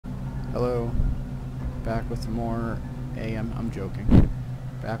Hello, back with more I'm joking.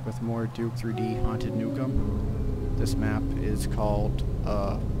 Back with more Duke 3D Haunted Nukem. This map is called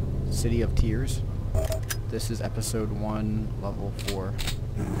City of Tears. This is episode 1, level 4.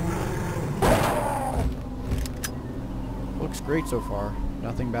 Looks great so far.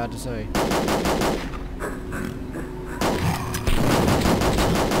 Nothing bad to say.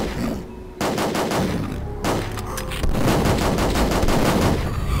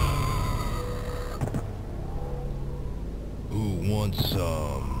 Who wants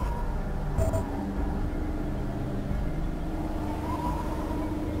some?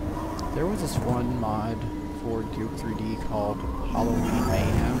 There was this one mod for Duke 3D called Halloween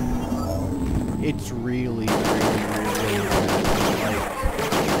Mayhem. It's really bad.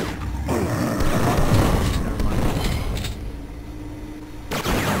 Never mind.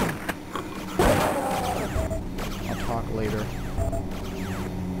 I'll talk later.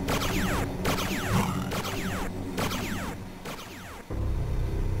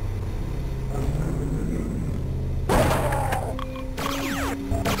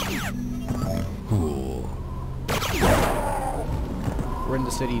 Cool. We're in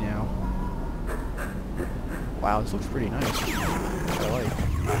the city now. Wow, this looks pretty nice. I like.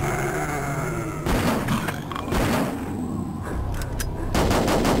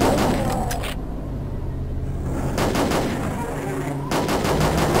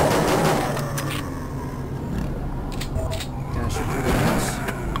 Can I shoot through the fence?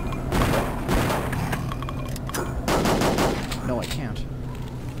 No, I can't.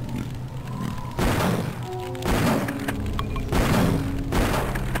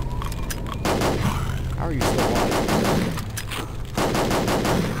 How are you still alive?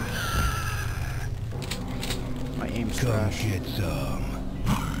 My aim's trash. Come get some.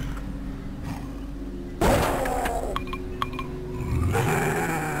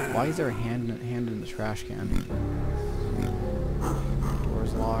 Why is there a hand in the trash can?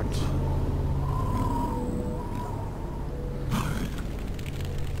 Door's locked.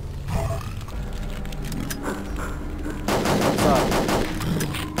 What's up?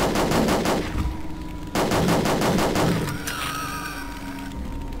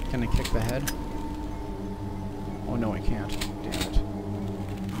 Can I kick the head? Oh no, I can't. Damn it.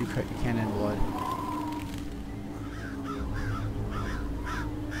 You can't end blood.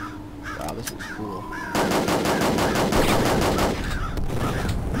 Wow, this looks cool.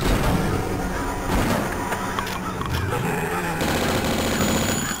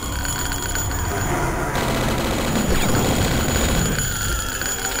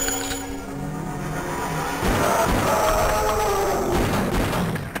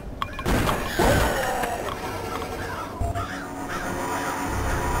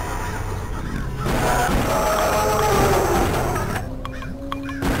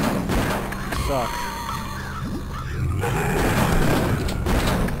 Suck.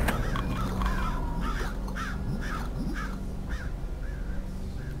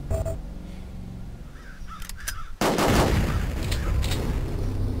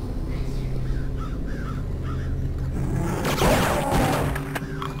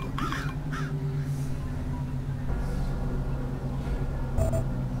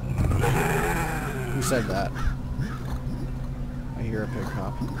 Who said that? I hear a pig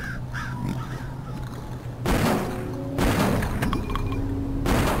cop.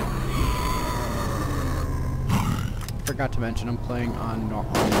 Forgot to mention I'm playing on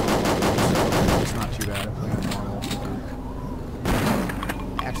normal, so it's not too bad. I'm playing on normal for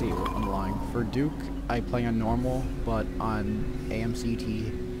Duke. Actually, I'm lying. For Duke, I play on normal, but on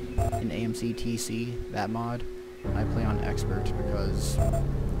AMCTC, that mod, I play on expert because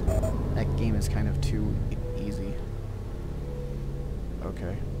that game is kind of too easy.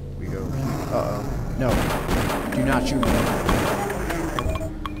 Okay, we go. Uh-oh. No. Do not shoot me.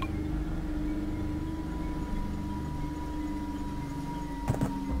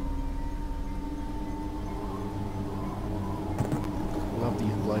 Love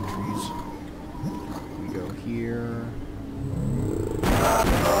these blood trees. We go here.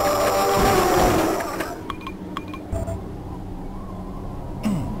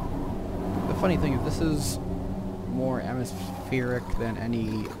 The funny thing is, this is more atmospheric than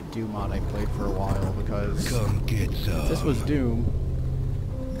any Doom mod I played for a while, because Come get some. if this was Doom,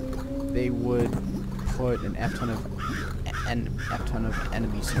 they would put an F ton of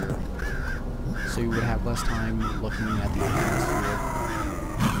enemies here, so you would have less time looking at the atmosphere.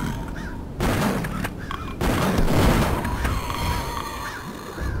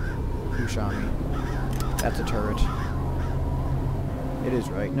 Who shot me? That's a turret. It is,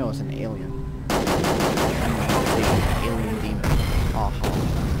 right? No, it's an alien. Alien demon. Aha.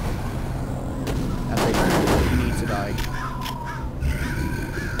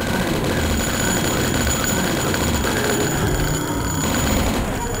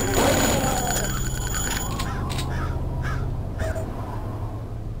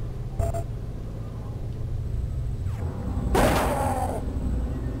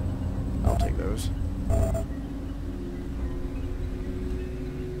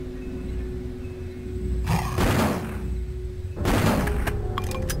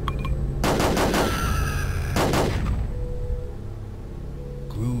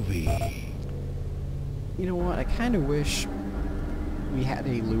 I kind of wish we had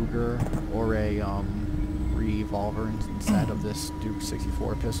a Luger or a revolver instead of this Duke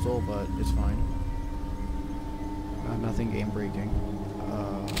 64 pistol, but it's fine. Nothing game breaking.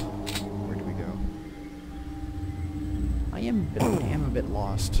 Where do we go? I am a bit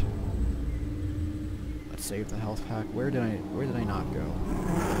lost. Let's save the health pack. Where did I not go?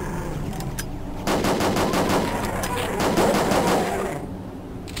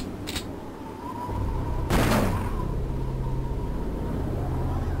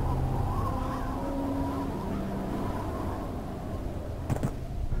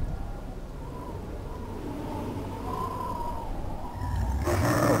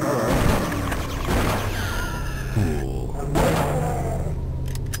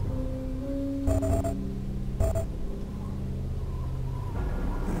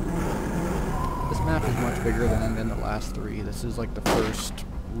 Bigger than the last three. This is like the first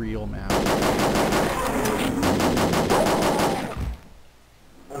real map.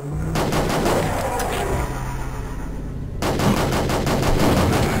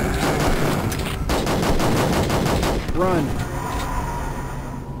 Run!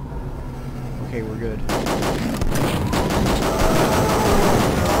 Okay, we're good.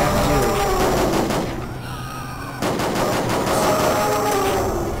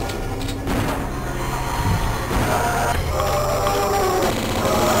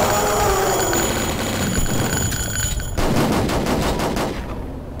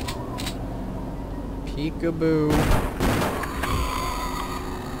 Peekaboo.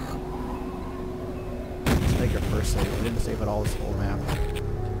 Let's make our first save. We didn't save at all this whole map.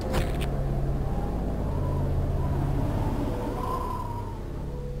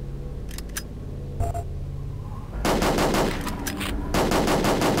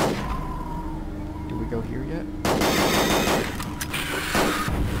 Do we go here yet?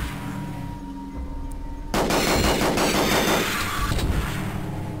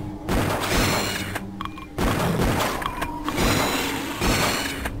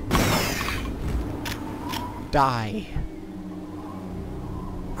 Die.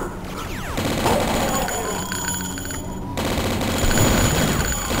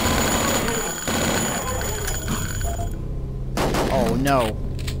 Oh no.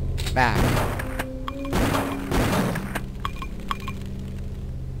 Back.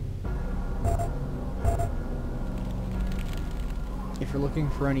 If you're looking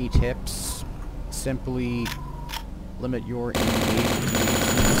for any tips, simply limit your engagement.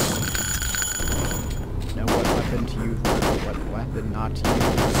 Know what weapon to use, what weapon not to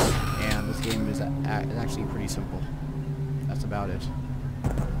use, and this game is actually pretty simple. That's about it.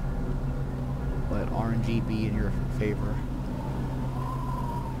 Let RNG be in your favor.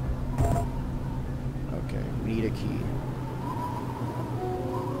 Okay, we need a key.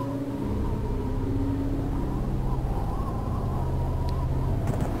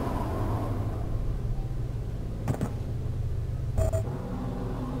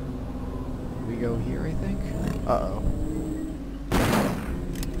 Go here, I think. Uh-oh.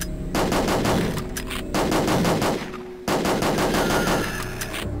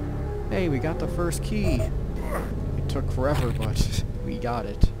 Hey, we got the first key. It took forever, but we got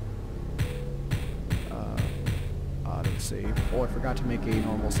it. Autosave. Oh, I forgot to make a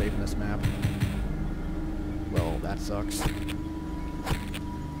normal save in this map. Well, that sucks. I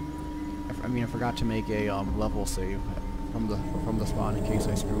forgot to make a level save from the spawn in case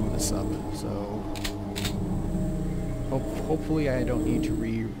I screw this up. So hopefully I don't need to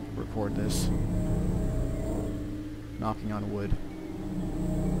re-record this. Knocking on wood.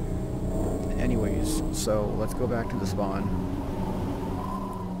 Anyways, so let's go back to the spawn.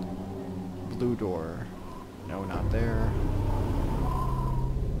 Blue door. No, not there.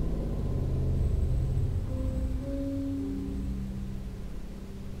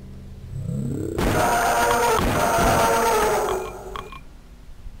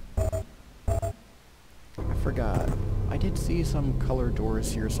 Forgot. I did see some colored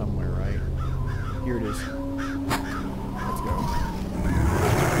doors here somewhere, right? Here it is. Let's go.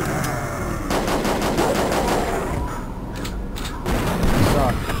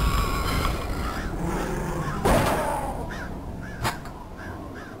 Suck.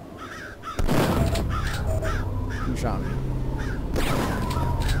 Who shot me?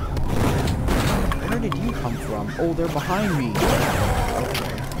 Where did you come from? Oh, they're behind me. Okay.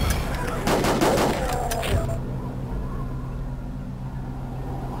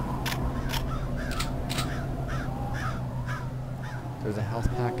 There's a health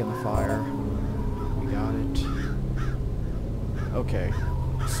pack in the fire. We got it. Okay,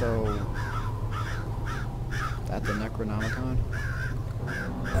 so that's the Necronomicon.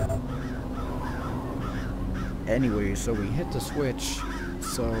 Anyway, so we hit the switch,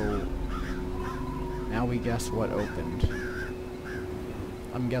 so now we guess what opened.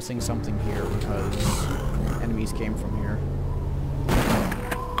 I'm guessing something here because enemies came from here.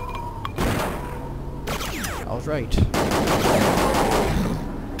 I was right. Suck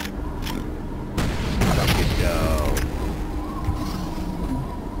it down.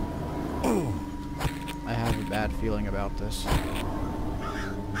 I have a bad feeling about this.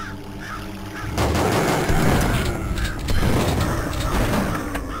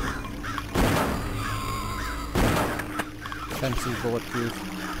 Fence is bulletproof.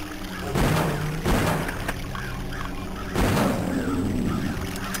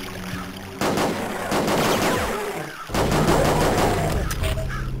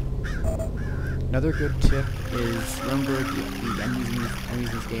 Another good tip is remember the enemies in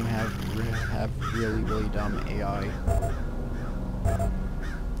this game have really dumb AI.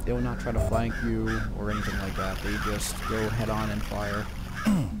 They will not try to flank you or anything like that. They just go head on and fire.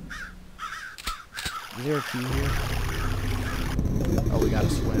 Is there a key here? Oh, we gotta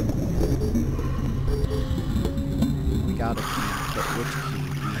swim. We got a key, but which key?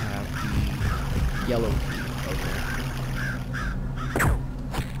 We have the yellow key. Okay.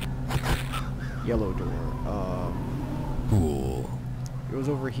 Yellow door. Cool. It was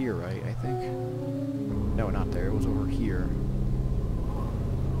over here, right? I think. No, not there. It was over here.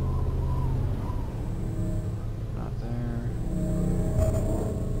 Not there.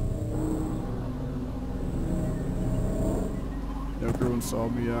 No, Grow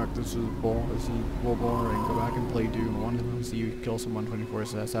Insomniac. This is boring. Go back and play Doom. I wanted to see you kill someone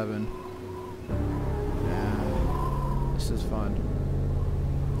 24/7. Yeah, this is fun.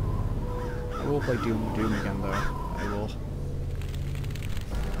 I will play Doom again though. I will.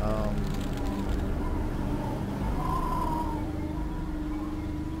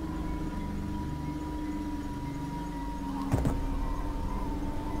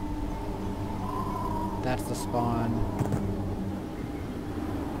 That's the spawn.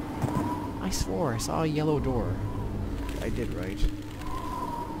 I swore I saw a yellow door. I did right.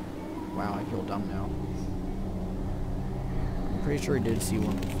 Wow, I feel dumb now. I'm pretty sure I did see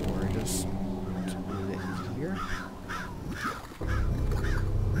one before. Just here?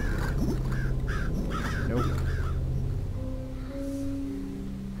 Nope.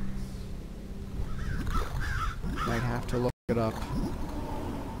 Might have to look it up.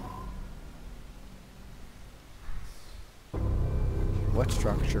 What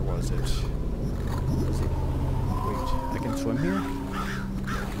structure was it? Was it? Wait, I can swim here?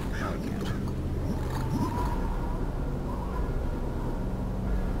 No, I can't.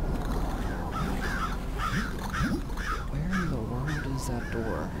 Where in the world is that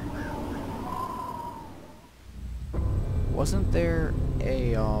door? Wasn't there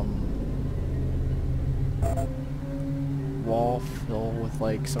a, wall filled with,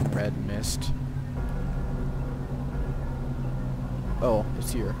 like, some red mist? Oh,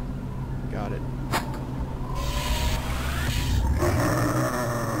 it's here. Got it.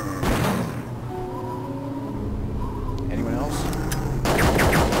 Anyone else?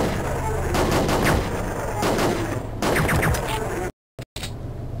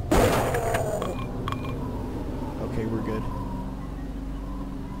 Okay, we're good.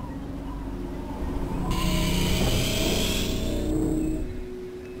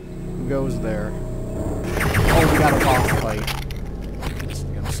 Who goes there? Oh, we got a boss fight.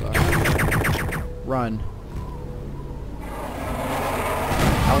 Run.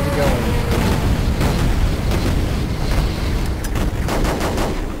 How's it going?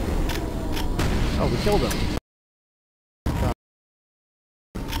 Oh, we killed him.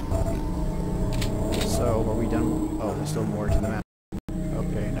 So, are we done? Oh, there's still more to the map.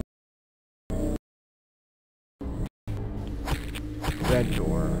 Okay. Red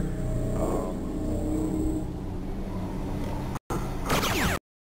door.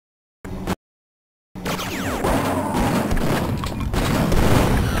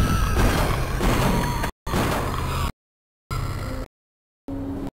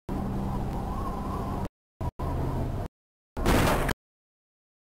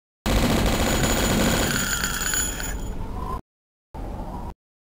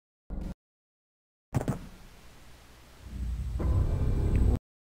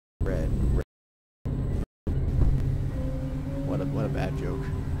 What a bad joke.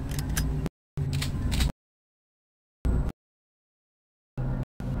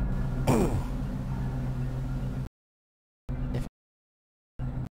 If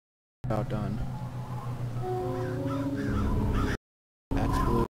about done. That's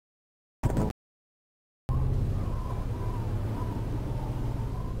blue.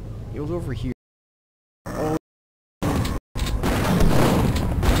 It was over here.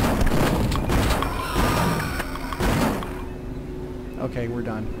 Okay, we're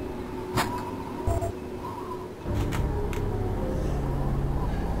done.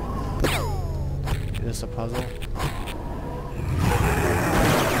 Is this a puzzle?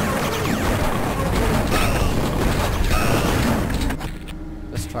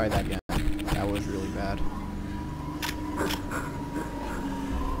 Let's try that again. That was really bad.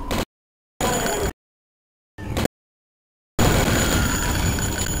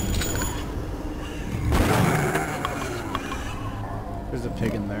 There's a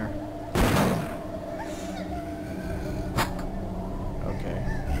pig in there. Okay.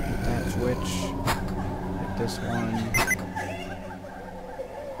 Hit that switch. Hit this one.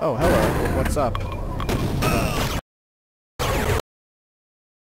 Oh, hello. What's up?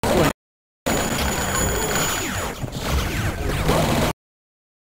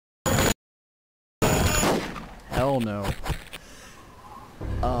 Hell no.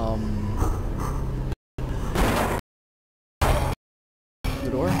 The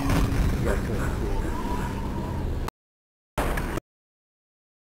door? Yeah, cool.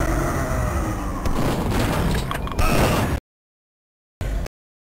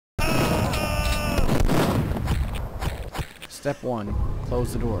 Step 1,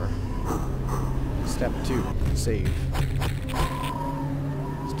 close the door. Step 2, save.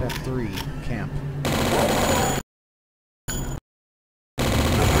 Step 3, camp.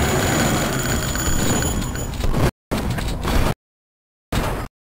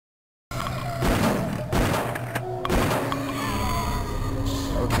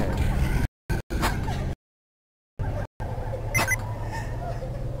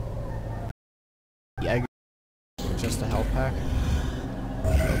 Egg, just a health pack.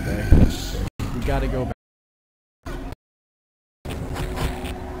 Okay, we gotta go back.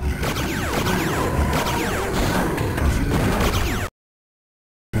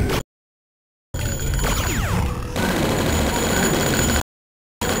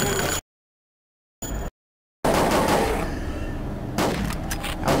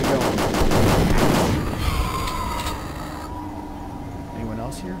 How's it going? Anyone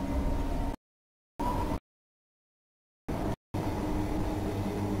else here?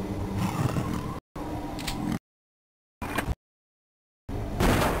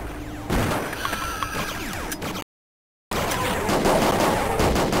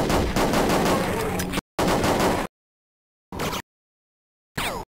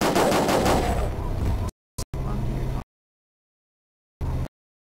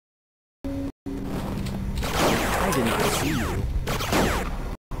 I did not see you.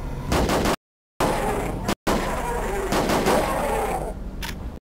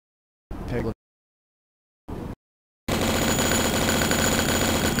 Piglet.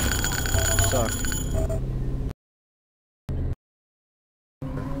 Suck.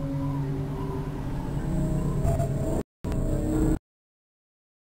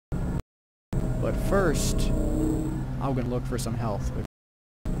 But first, I'm gonna look for some health.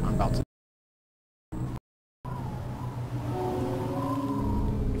 I'm about to.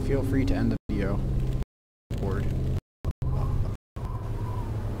 Feel free to end the video. Bored.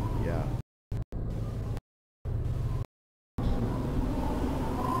 Yeah.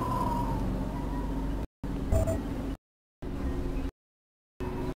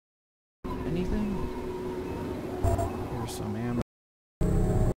 Anything? Here's some ammo.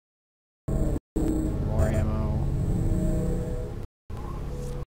 More ammo.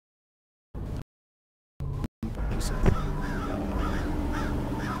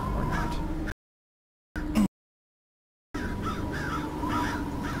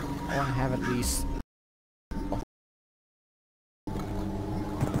 I want to have at least.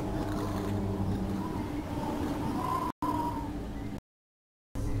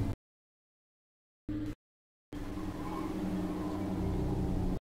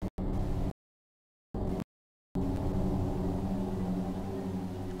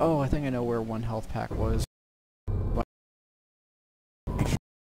 Oh, I think I know where one health pack was. But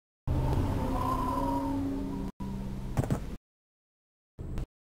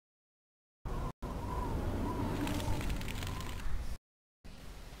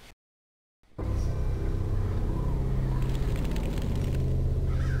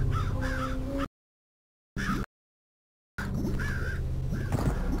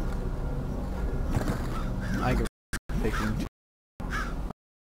I go taking.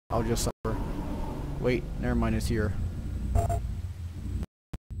 I'll just suffer. Wait, never mind, it's here.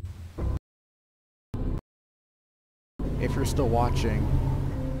 If you're still watching,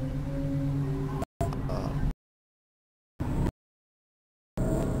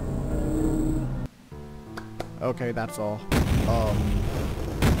 okay, that's all.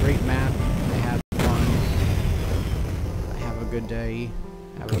 Great map. I had fun. Have a good day.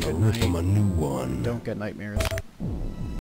 Have a Gonna good rip him a night. new one. Don't get nightmares.